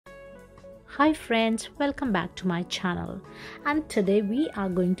Hi friends, welcome back to my channel, and today we are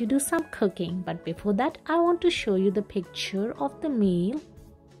going to do some cooking. But before that, I want to show you the picture of the meal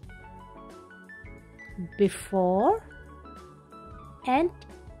before and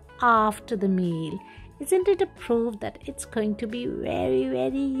after the meal. Isn't it a proof that it's going to be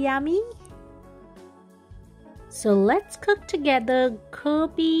very yummy? So let's cook together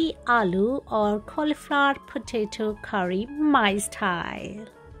gobi aloo or cauliflower potato curry my style.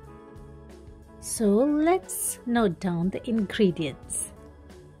 So let's note down the ingredients.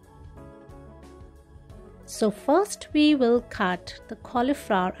 So first we will cut the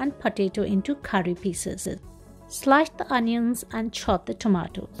cauliflower and potato into curry pieces. Slice the onions and chop the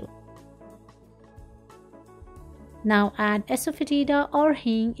tomatoes. Now add asafoetida or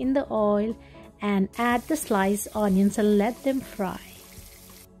hing in the oil and add the sliced onions and let them fry.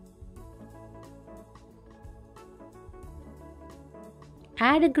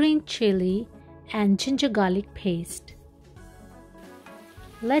 Add a green chili and ginger garlic paste.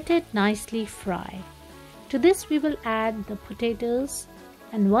 Let it nicely fry. To this we will add the potatoes,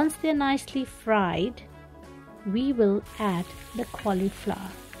 and once they are nicely fried, we will add the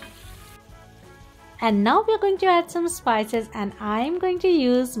cauliflower. And now we are going to add some spices, and I am going to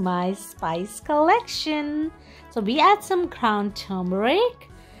use my spice collection. So we add some ground turmeric,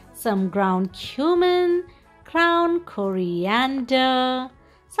 some ground cumin, ground coriander,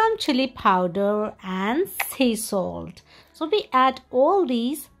 some chili powder and sea salt. So we add all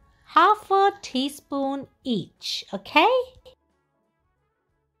these half a teaspoon each, okay?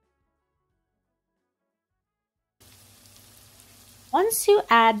 Once you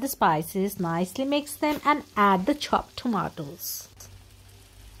add the spices, nicely mix them and add the chopped tomatoes.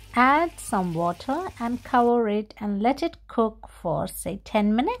 Add some water and cover it and let it cook for say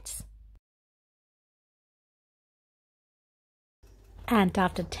 10 minutes. And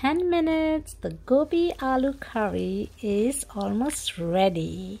after 10 minutes, the gobi aloo curry is almost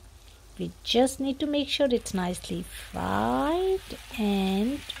ready. We just need to make sure it's nicely fried,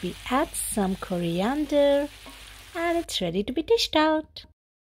 and we add some coriander, and it's ready to be dished out.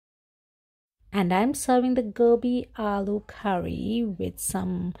 And I'm serving the gobi aloo curry with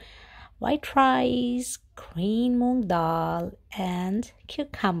some white rice, green moong dal, and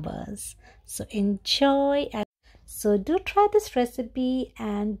cucumbers. So enjoy. So do try this recipe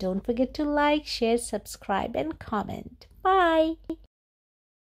and don't forget to like, share, subscribe and comment. Bye.